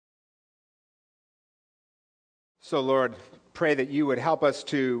So, Lord, pray that you would help us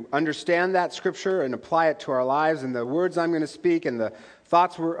to understand that scripture and apply it to our lives, and the words I'm going to speak and the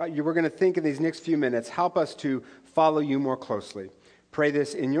thoughts we're going to think in these next few minutes. Help us to follow you more closely. Pray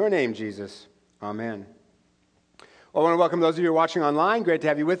this in your name, Jesus. Amen. Well, I want to welcome those of you who are watching online. Great to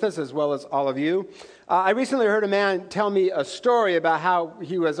have you with us, as well as all of you. I recently heard a man tell me a story about how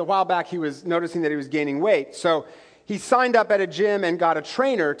a while back, he was noticing that he was gaining weight. So he signed up at a gym and got a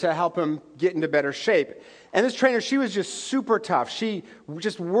trainer to help him get into better shape. And this trainer, she was just super tough. She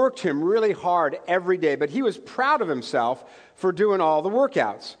just worked him really hard every day, but he was proud of himself for doing all the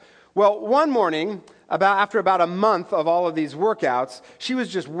workouts. Well, one morning, after about a month of all of these workouts, she was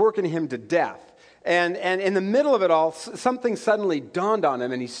just working him to death. And in the middle of it all, something suddenly dawned on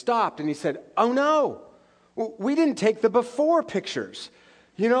him, and he stopped and he said, "Oh no, we didn't take the before pictures.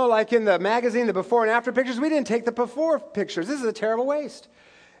 You know, like in the magazine, the before and after pictures, we didn't take the before pictures. This is a terrible waste."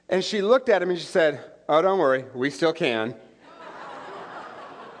 And she looked at him and she said, "Oh, don't worry, we still can."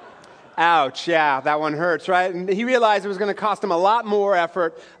 Ouch, yeah, that one hurts, right? And he realized it was going to cost him a lot more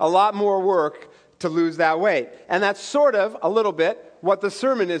effort, a lot more work to lose that weight. And that's sort of, a little bit, what the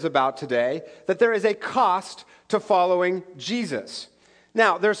sermon is about today, that there is a cost to following Jesus.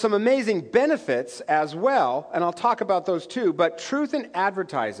 Now, there's some amazing benefits as well, and I'll talk about those too, but truth in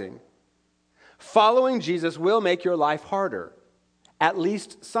advertising, following Jesus will make your life harder, at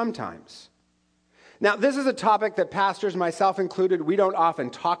least sometimes. Now, this is a topic that pastors, myself included, we don't often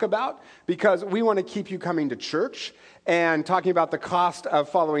talk about because we want to keep you coming to church, and talking about the cost of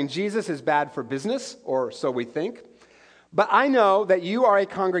following Jesus is bad for business, or so we think. But I know that you are a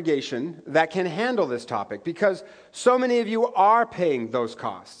congregation that can handle this topic because so many of you are paying those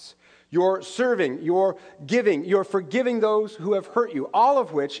costs. You're serving, you're giving, you're forgiving those who have hurt you, all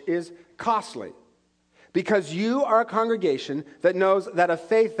of which is costly. Because you are a congregation that knows that a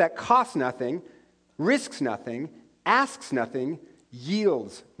faith that costs nothing, risks nothing, asks nothing,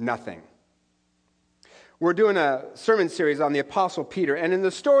 yields nothing. We're doing a sermon series on the Apostle Peter, and in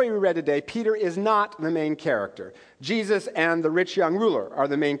the story we read today, Peter is not the main character. Jesus and the rich young ruler are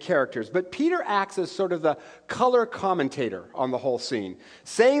the main characters, but Peter acts as sort of the color commentator on the whole scene,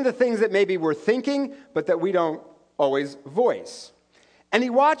 saying the things that maybe we're thinking, but that we don't always voice. And he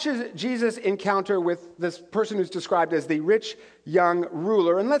watches Jesus encounter with this person who's described as the rich young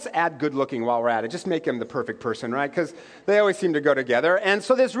ruler. And let's add good looking while we're at it. Just make him the perfect person, right? Because they always seem to go together. And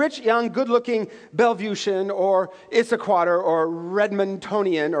so this rich young good looking Bellevutian or Issaquatter or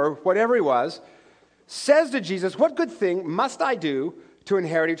Redmontonian or whatever he was says to Jesus, "What good thing must I do to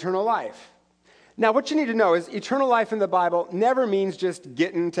inherit eternal life?" Now, what you need to know is eternal life in the Bible never means just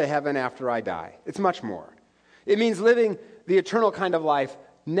getting to heaven after I die. It's much more. It means living the eternal kind of life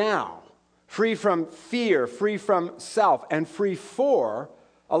now, free from fear, free from self, and free for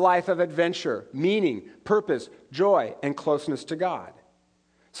a life of adventure, meaning, purpose, joy, and closeness to God.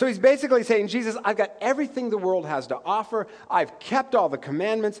 So he's basically saying, Jesus, I've got everything the world has to offer. I've kept all the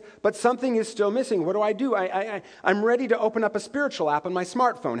commandments, but something is still missing. What do? I'm ready to open up a spiritual app on my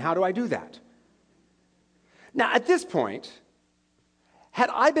smartphone. How do I do that? Now, at this point, had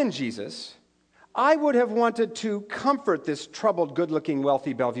I been Jesus, I would have wanted to comfort this troubled, good-looking,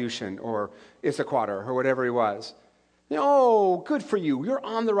 wealthy Bellevutian or Issaquatter or whatever he was. "Oh, good for you. You're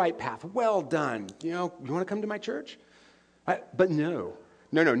on the right path. Well done. You want to come to my church?" But no,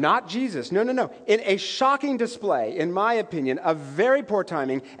 not Jesus. No. In a shocking display, in my opinion, of very poor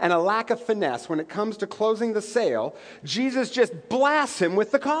timing and a lack of finesse when it comes to closing the sale, Jesus just blasts him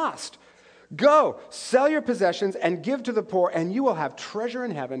with the cost. "Go, sell your possessions and give to the poor, and you will have treasure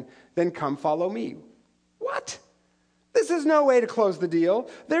in heaven. Then come follow me." What? This is no way to close the deal.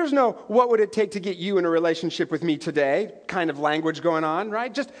 There's no "what would it take to get you in a relationship with me today" kind of language going on,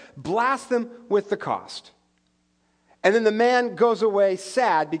 right? Just blast them with the cost. And then the man goes away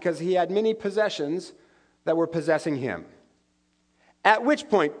sad because he had many possessions that were possessing him. At which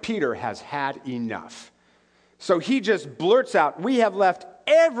point, Peter has had enough. So he just blurts out, "We have left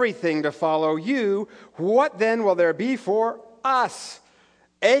everything to follow you. What then will there be for us?"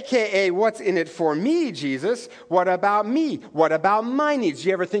 AKA, what's in it for me, Jesus? What about me? What about my needs? Do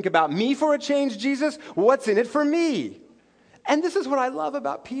you ever think about me for a change, Jesus? What's in it for me? And this is what I love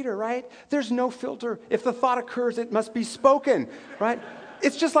about Peter, right? There's no filter. If the thought occurs, it must be spoken, right?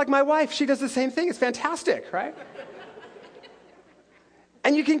 It's just like my wife. She does the same thing. It's fantastic, right?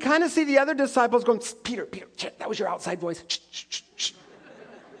 And you can kind of see the other disciples going, Peter, that was your outside voice. Shh.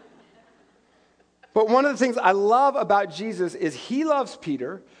 But one of the things I love about Jesus is he loves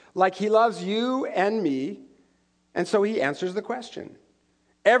Peter like he loves you and me, and so he answers the question.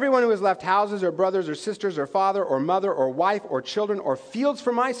 Everyone who has left houses or brothers or sisters or father or mother or wife or children or fields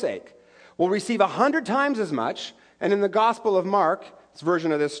for my sake will receive 100 times as much, and in the Gospel of Mark's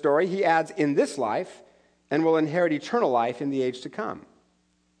version of this story, he adds, in this life, and will inherit eternal life in the age to come.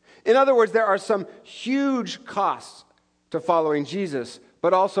 In other words, there are some huge costs to following Jesus,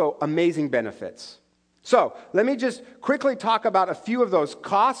 but also amazing benefits. So, let me just quickly talk about a few of those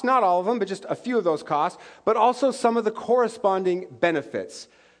costs, not all of them, but just a few of those costs, but also some of the corresponding benefits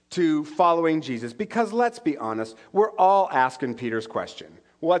to following Jesus. Because let's be honest, we're all asking Peter's question.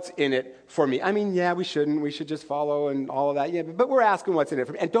 What's in it for me? I mean, yeah, we shouldn't. We should just follow and all of that. Yeah, but we're asking what's in it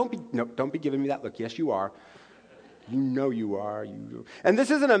for me. And don't be giving me that look. Yes, you are. You know you are. And this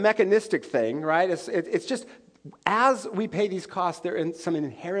isn't a mechanistic thing, right? It's just as we pay these costs, there are some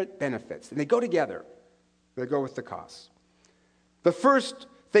inherent benefits, and they go together. They go with the costs. The first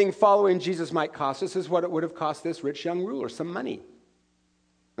thing following Jesus might cost us is what it would have cost this rich young ruler, some money.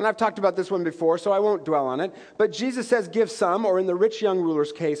 And I've talked about this one before, so I won't dwell on it. But Jesus says give some, or in the rich young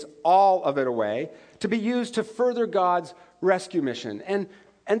ruler's case, all of it away, to be used to further God's rescue mission. And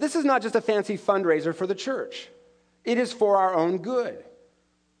this is not just a fancy fundraiser for the church. It is for our own good.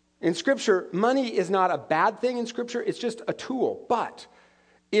 In Scripture, money is not a bad thing in Scripture. It's just a tool. But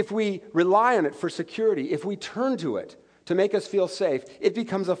if we rely on it for security, if we turn to it to make us feel safe, it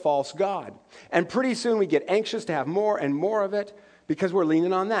becomes a false god. And pretty soon we get anxious to have more and more of it because we're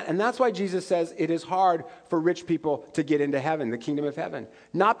leaning on that. And that's why Jesus says it is hard for rich people to get into heaven, the kingdom of heaven.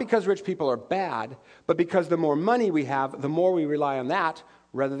 Not because rich people are bad, but because the more money we have, the more we rely on that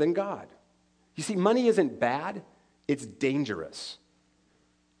rather than God. You see, money isn't bad, it's dangerous.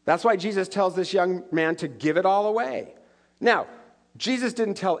 That's why Jesus tells this young man to give it all away. Now, Jesus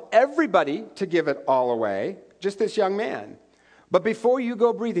didn't tell everybody to give it all away, just this young man. But before you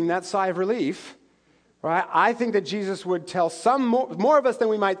go breathing that sigh of relief, right, I think that Jesus would tell some more of us than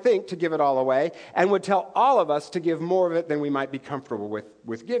we might think to give it all away, and would tell all of us to give more of it than we might be comfortable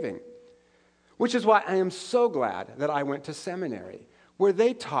with giving. Which is why I am so glad that I went to seminary, where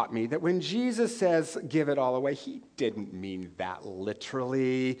they taught me that when Jesus says give it all away, he didn't mean that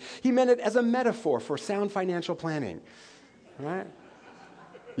literally. He meant it as a metaphor for sound financial planning, right?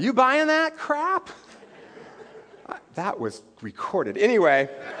 You buying that crap? That was recorded. Anyway.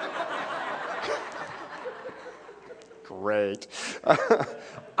 Great.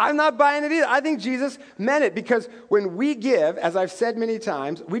 I'm not buying it either. I think Jesus meant it because when we give, as I've said many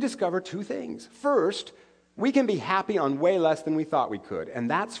times, we discover two things. First, we can be happy on way less than we thought we could, and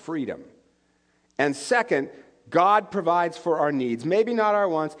that's freedom. And second, God provides for our needs. Maybe not our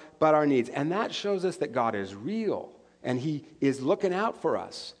wants, but our needs. And that shows us that God is real. And he is looking out for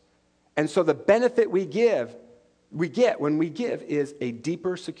us. And so the benefit we get when we give is a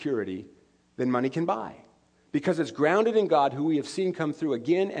deeper security than money can buy. Because it's grounded in God, who we have seen come through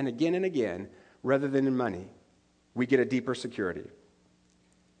again and again and again, rather than in money. We get a deeper security.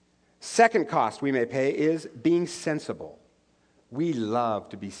 Second cost we may pay is being sensible. We love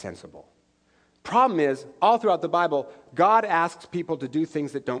to be sensible. Problem is, all throughout the Bible, God asks people to do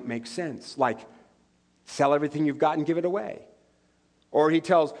things that don't make sense, like sell everything you've got and give it away. Or he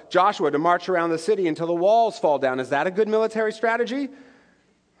tells Joshua to march around the city until the walls fall down. Is that a good military strategy?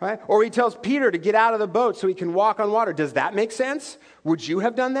 Right? Or he tells Peter to get out of the boat so he can walk on water. Does that make sense? Would you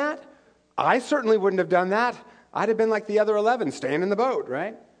have done that? I certainly wouldn't have done that. I'd have been like the other 11, staying in the boat,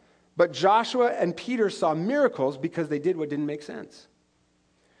 right? But Joshua and Peter saw miracles because they did what didn't make sense.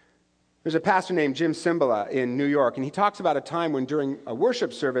 There's a pastor named Jim Cymbala in New York, and he talks about a time when during a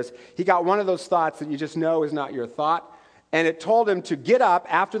worship service, he got one of those thoughts that you just know is not your thought, and it told him to get up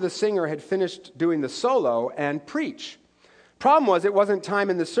after the singer had finished doing the solo and preach. Problem was, it wasn't time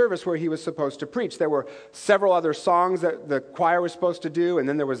in the service where he was supposed to preach. There were several other songs that the choir was supposed to do, and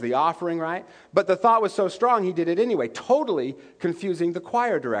then there was the offering, right? But the thought was so strong, he did it anyway, totally confusing the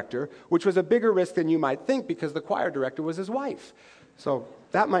choir director, which was a bigger risk than you might think because the choir director was his wife. So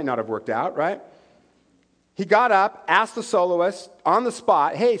that might not have worked out, right? He got up, asked the soloist on the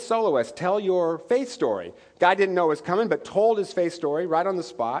spot, hey, soloist, tell your faith story. Guy didn't know it was coming, but told his faith story right on the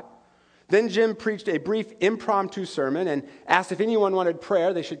spot. Then Jim preached a brief impromptu sermon and asked if anyone wanted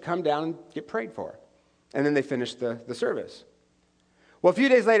prayer, they should come down and get prayed for. And then they finished the service. Well, a few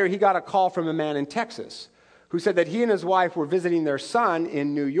days later, he got a call from a man in Texas who said that he and his wife were visiting their son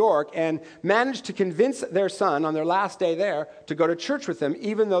in New York and managed to convince their son on their last day there to go to church with them,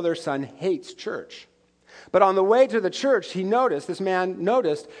 even though their son hates church. But on the way to the church, this man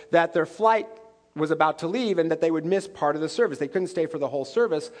noticed that their flight was about to leave and that they would miss part of the service. They couldn't stay for the whole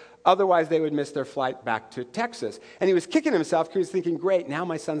service, otherwise they would miss their flight back to Texas. And he was kicking himself because he was thinking, great, now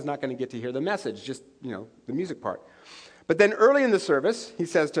my son's not going to get to hear the message, just, the music part. But then early in the service, he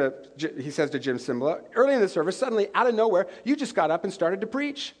says to Jim Cymbala, early in the service, suddenly, out of nowhere, you just got up and started to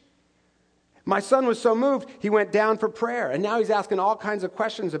preach. My son was so moved, he went down for prayer. And now he's asking all kinds of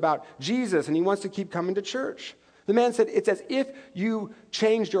questions about Jesus, and he wants to keep coming to church. The man said, it's as if you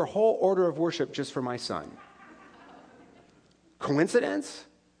changed your whole order of worship just for my son. Coincidence?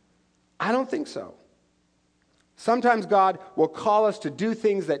 I don't think so. Sometimes God will call us to do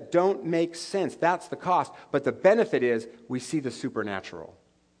things that don't make sense. That's the cost. But the benefit is we see the supernatural.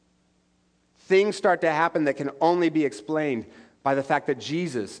 Things start to happen that can only be explained by the fact that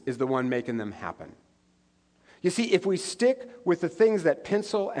Jesus is the one making them happen. You see, if we stick with the things that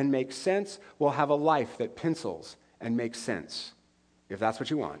pencil and make sense, we'll have a life that pencils and makes sense, if that's what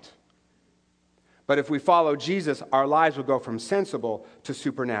you want. But if we follow Jesus, our lives will go from sensible to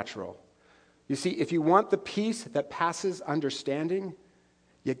supernatural. You see, if you want the peace that passes understanding,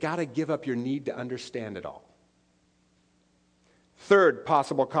 you got to give up your need to understand it all. Third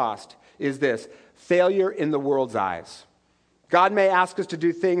possible cost is this: failure in the world's eyes. God may ask us to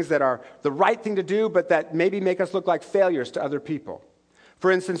do things that are the right thing to do, but that maybe make us look like failures to other people.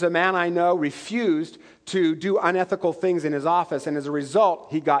 For instance, a man I know refused to do unethical things in his office, and as a result,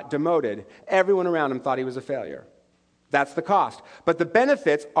 he got demoted. Everyone around him thought he was a failure. That's the cost. But the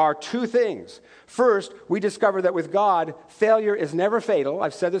benefits are two things. First, we discover that with God, failure is never fatal.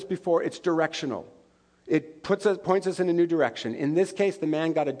 I've said this before, it's directional. It points us in a new direction. In this case, the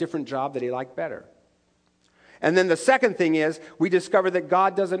man got a different job that he liked better. And then the second thing is, we discover that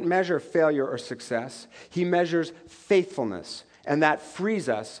God doesn't measure failure or success. He measures faithfulness, and that frees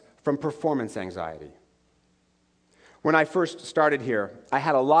us from performance anxiety. When I first started here, I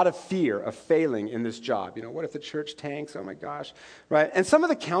had a lot of fear of failing in this job. What if the church tanks? Oh my gosh, right? And some of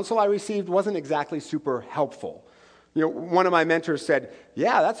the counsel I received wasn't exactly super helpful. One of my mentors said,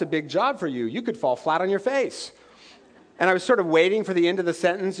 yeah, that's a big job for you. You could fall flat on your face. And I was sort of waiting for the end of the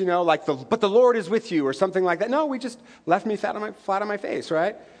sentence, but the Lord is with you or something like that. No, we just left me flat on my face,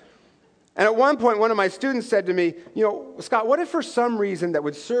 right? And at one point, one of my students said to me, Scott, what if for some reason that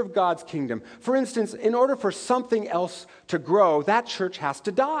would serve God's kingdom, for instance, in order for something else to grow, that church has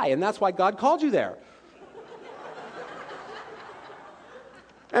to die, and that's why God called you there?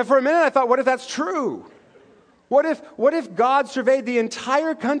 And for a minute I thought, what if that's true? What if God surveyed the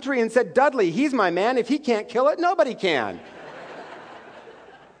entire country and said, Dudley, he's my man. If he can't kill it, nobody can.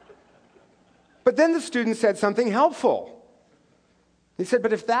 But then the student said something helpful. He said,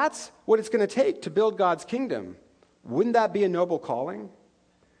 but if that's what it's going to take to build God's kingdom, wouldn't that be a noble calling?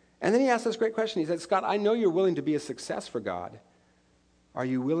 And then he asked this great question. He said, Scott, I know you're willing to be a success for God. Are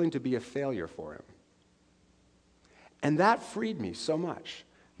you willing to be a failure for him? And that freed me so much.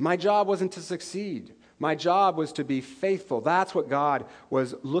 My job wasn't to succeed. My job was to be faithful. That's what God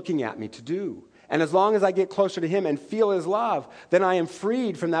was looking at me to do. And as long as I get closer to him and feel his love, then I am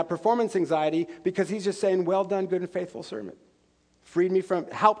freed from that performance anxiety, because he's just saying, well done, good and faithful servant.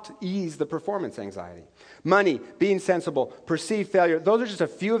 Helped ease the performance anxiety. Money, being sensible, perceived failure, those are just a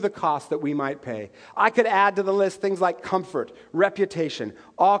few of the costs that we might pay. I could add to the list things like comfort, reputation,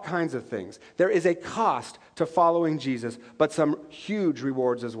 all kinds of things. There is a cost to following Jesus, but some huge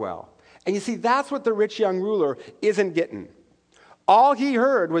rewards as well. And you see, that's what the rich young ruler isn't getting. All he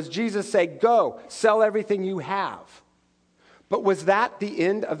heard was Jesus say, go, sell everything you have. But was that the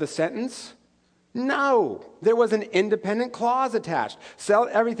end of the sentence? No, there was an independent clause attached. Sell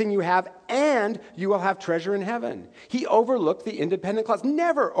everything you have and you will have treasure in heaven. He overlooked the independent clause.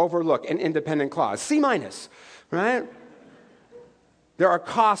 Never overlook an independent clause. C-, right? There are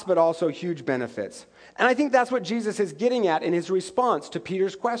costs, but also huge benefits. And I think that's what Jesus is getting at in his response to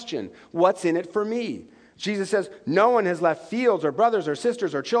Peter's question. What's in it for me? Jesus says, no one has left fields or brothers or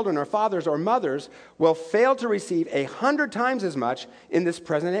sisters or children or fathers or mothers will fail to receive 100 times as much in this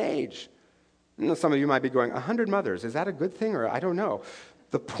present age. Some of you might be going, 100 mothers, is that a good thing? Or I don't know.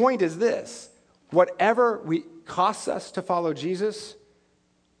 The point is this: whatever costs us to follow Jesus,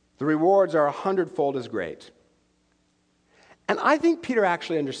 the rewards are 100-fold as great. And I think Peter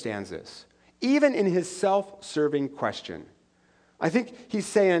actually understands this, even in his self-serving question. I think he's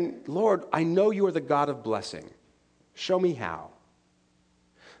saying, Lord, I know you are the God of blessing. Show me how.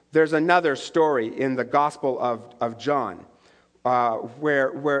 There's another story in the Gospel of John,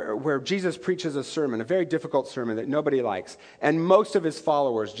 where Jesus preaches a sermon, a very difficult sermon that nobody likes, and most of his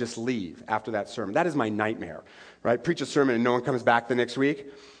followers just leave after that sermon. That is my nightmare, right? Preach a sermon and no one comes back the next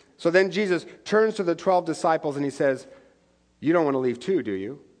week. So then Jesus turns to the 12 disciples and he says, you don't want to leave too, do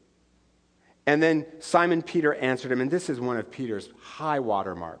you? And then Simon Peter answered him, and this is one of Peter's high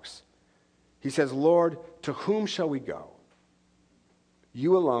water marks. He says, Lord, to whom shall we go?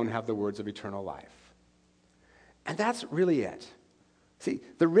 You alone have the words of eternal life. And that's really it. See,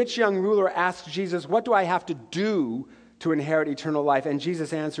 the rich young ruler asked Jesus, what do I have to do to inherit eternal life? And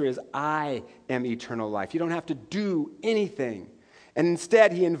Jesus' answer is, I am eternal life. You don't have to do anything. And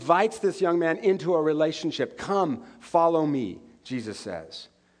instead, he invites this young man into a relationship. Come, follow me, Jesus says.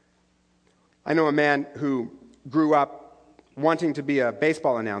 I know a man who grew up wanting to be a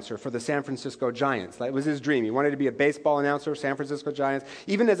baseball announcer for the San Francisco Giants. That was his dream. He wanted to be a baseball announcer, San Francisco Giants.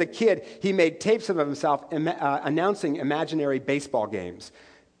 Even as a kid, he made tapes of himself announcing imaginary baseball games.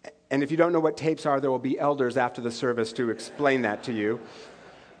 And if you don't know what tapes are, there will be elders after the service to explain that to you.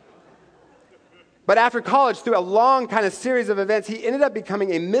 But after college, through a long kind of series of events, he ended up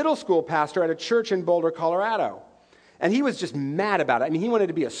becoming a middle school pastor at a church in Boulder, Colorado. And he was just mad about it. I mean, he wanted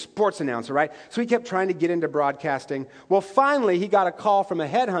to be a sports announcer, right? So he kept trying to get into broadcasting. Well, finally, he got a call from a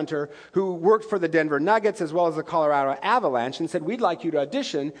headhunter who worked for the Denver Nuggets as well as the Colorado Avalanche and said, we'd like you to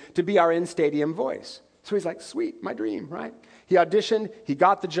audition to be our in-stadium voice. So he's like, sweet, my dream, right? He auditioned, he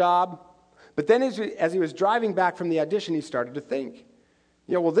got the job. But then as he was driving back from the audition, he started to think,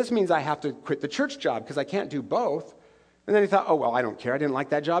 well, this means I have to quit the church job because I can't do both. And then he thought, well, I don't care. I didn't like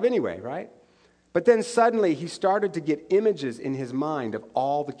that job anyway, right? But then suddenly he started to get images in his mind of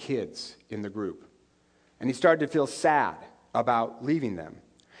all the kids in the group. And he started to feel sad about leaving them.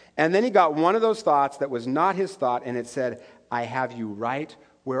 And then he got one of those thoughts that was not his thought, and it said, I have you right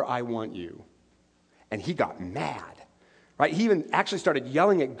where I want you. And he got mad. Right? He even actually started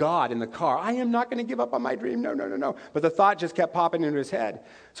yelling at God in the car, I am not going to give up on my dream. No. But the thought just kept popping into his head.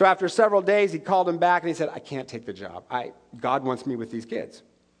 So after several days, he called him back and he said, I can't take the job. God wants me with these kids.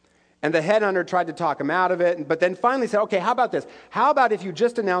 And the headhunter tried to talk him out of it, but then finally said, okay, how about this? How about if you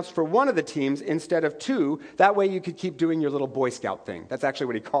just announced for one of the teams instead of two? That way you could keep doing your little Boy Scout thing. That's actually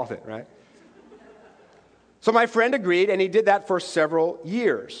what he called it, right? So my friend agreed, and he did that for several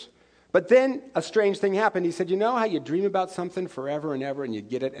years. But then a strange thing happened. He said, you know how you dream about something forever and ever, and you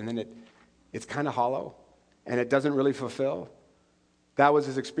get it, and then it's kind of hollow, and it doesn't really fulfill? That was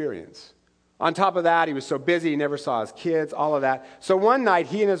his experience. On top of that, he was so busy, he never saw his kids, all of that. So one night,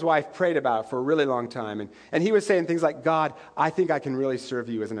 he and his wife prayed about it for a really long time. And he was saying things like, God, I think I can really serve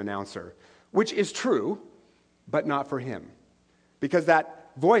you as an announcer, which is true, but not for him. Because that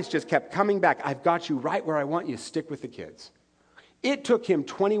voice just kept coming back. I've got you right where I want you. Stick with the kids. It took him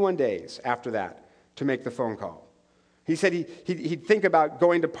 21 days after that to make the phone call. He said he'd think about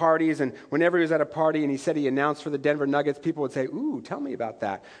going to parties, and whenever he was at a party and he said he announced for the Denver Nuggets, people would say, ooh, tell me about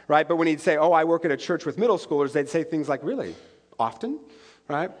that, right? But when he'd say, I work at a church with middle schoolers, they'd say things like, really? Often?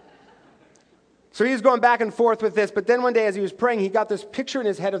 Right? So he was going back and forth with this, but then one day as he was praying, he got this picture in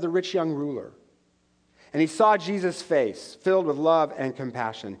his head of the rich young ruler. And he saw Jesus' face filled with love and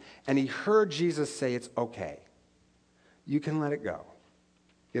compassion, and he heard Jesus say, it's okay. You can let it go.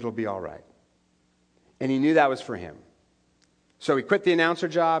 It'll be all right. And he knew that was for him. So he quit the announcer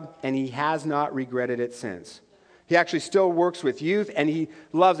job, and he has not regretted it since. He actually still works with youth, and he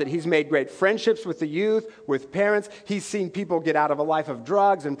loves it. He's made great friendships with the youth, with parents. He's seen people get out of a life of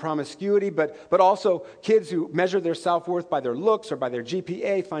drugs and promiscuity, but also kids who measure their self-worth by their looks or by their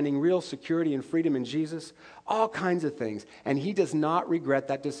GPA, finding real security and freedom in Jesus. All kinds of things. And he does not regret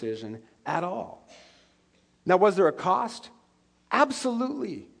that decision at all. Now, was there a cost?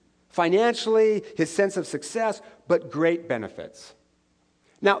 Absolutely. Financially, his sense of success, but great benefits.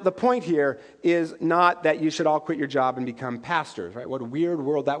 Now, the point here is not that you should all quit your job and become pastors, right? What a weird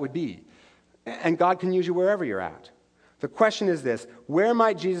world that would be. And God can use you wherever you're at. The question is this: where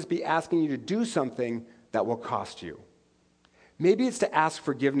might Jesus be asking you to do something that will cost you? Maybe it's to ask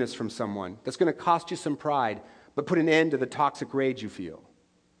forgiveness from someone that's going to cost you some pride, but put an end to the toxic rage you feel.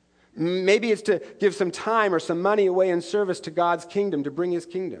 Maybe it's to give some time or some money away in service to God's kingdom, to bring his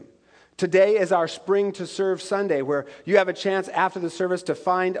kingdom. Today is our Spring to Serve Sunday, where you have a chance after the service to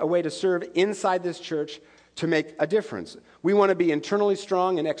find a way to serve inside this church to make a difference. We want to be internally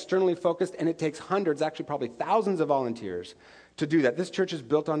strong and externally focused, and it takes hundreds, actually probably thousands of volunteers to do that. This church is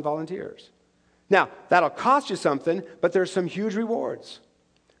built on volunteers. Now, that'll cost you something, but there's some huge rewards.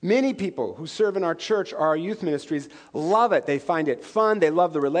 Many people who serve in our church or our youth ministries love it. They find it fun. They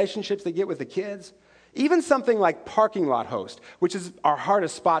love the relationships they get with the kids. Even something like parking lot host, which is our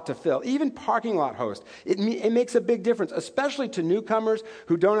hardest spot to fill, even parking lot host, it makes a big difference, especially to newcomers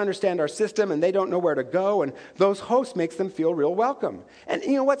who don't understand our system and they don't know where to go, and those hosts makes them feel real welcome. And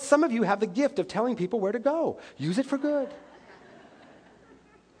you know what? Some of you have the gift of telling people where to go. Use it for good.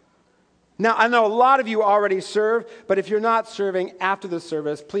 Now, I know a lot of you already serve, but if you're not serving after the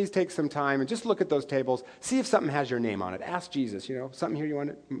service, please take some time and just look at those tables. See if something has your name on it. Ask Jesus, something here you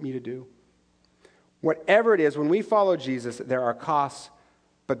want me to do? Whatever it is, when we follow Jesus, there are costs,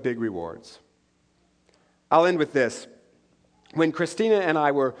 but big rewards. I'll end with this. When Christina and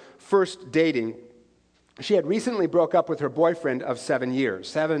I were first dating, She had recently broke up with her boyfriend of 7 years,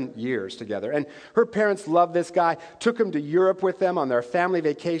 7 years together. And her parents loved this guy, took him to Europe with them on their family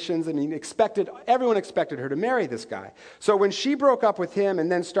vacations. I mean, everyone expected her to marry this guy. So when she broke up with him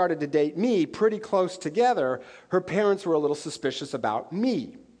and then started to date me pretty close together, her parents were a little suspicious about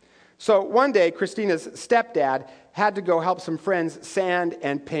me. So one day, Christina's stepdad had to go help some friends sand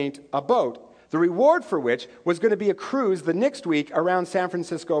and paint a boat, the reward for which was going to be a cruise the next week around San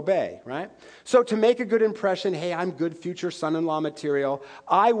Francisco Bay, right? So to make a good impression, hey, I'm good future son-in-law material,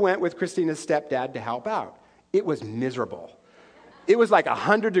 I went with Christina's stepdad to help out. It was miserable. It was like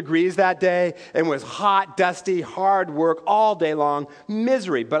 100 degrees that day and was hot, dusty, hard work all day long,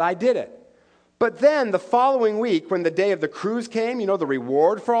 misery, but I did it. But then the following week, when the day of the cruise came, you know, the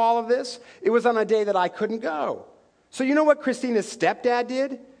reward for all of this, it was on a day that I couldn't go. So you know what Christina's stepdad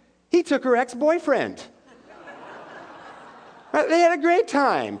did? He took her ex-boyfriend. Right? They had a great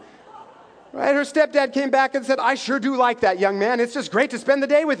time. Right? Her stepdad came back and said, I sure do like that young man. It's just great to spend the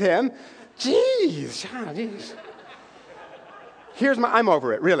day with him. Jeez. I'm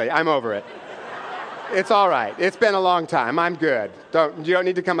over it, really. I'm over it. It's all right. It's been a long time. I'm good. You don't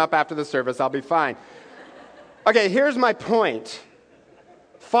need to come up after the service. I'll be fine. Okay, here's my point.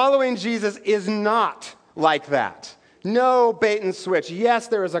 Following Jesus is not like that. No bait and switch. Yes,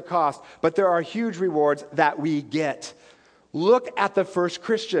 there is a cost, but there are huge rewards that we get. Look at the first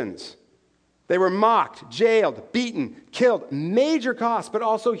Christians. They were mocked, jailed, beaten, killed. Major costs, but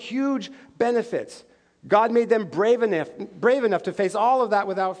also huge benefits. God made them brave enough to face all of that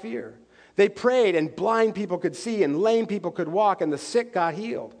without fear. They prayed, and blind people could see, and lame people could walk, and the sick got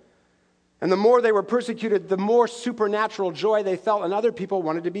healed. And the more they were persecuted, the more supernatural joy they felt, and other people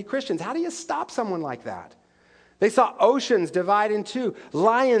wanted to be Christians. How do you stop someone like that? They saw oceans divide in two,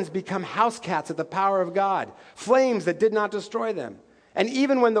 lions become house cats at the power of God, flames that did not destroy them. And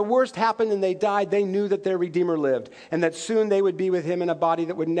even when the worst happened and they died, they knew that their Redeemer lived, and that soon they would be with him in a body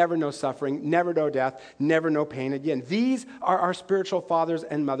that would never know suffering, never know death, never know pain again. These are our spiritual fathers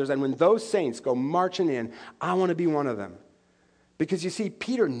and mothers, and when those saints go marching in, I want to be one of them. Because you see,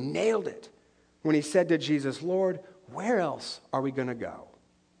 Peter nailed it when he said to Jesus, Lord, where else are we going to go?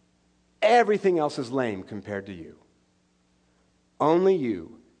 Everything else is lame compared to you. Only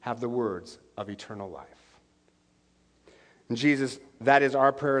you have the words of eternal life. And Jesus, that is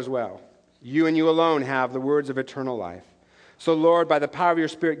our prayer as well. You and you alone have the words of eternal life. So Lord, by the power of your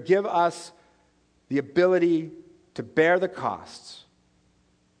Spirit, give us the ability to bear the costs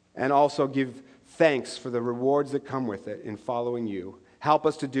and also give thanks for the rewards that come with it in following you. Help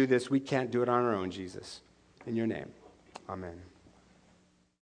us to do this. We can't do it on our own, Jesus. In your name, amen.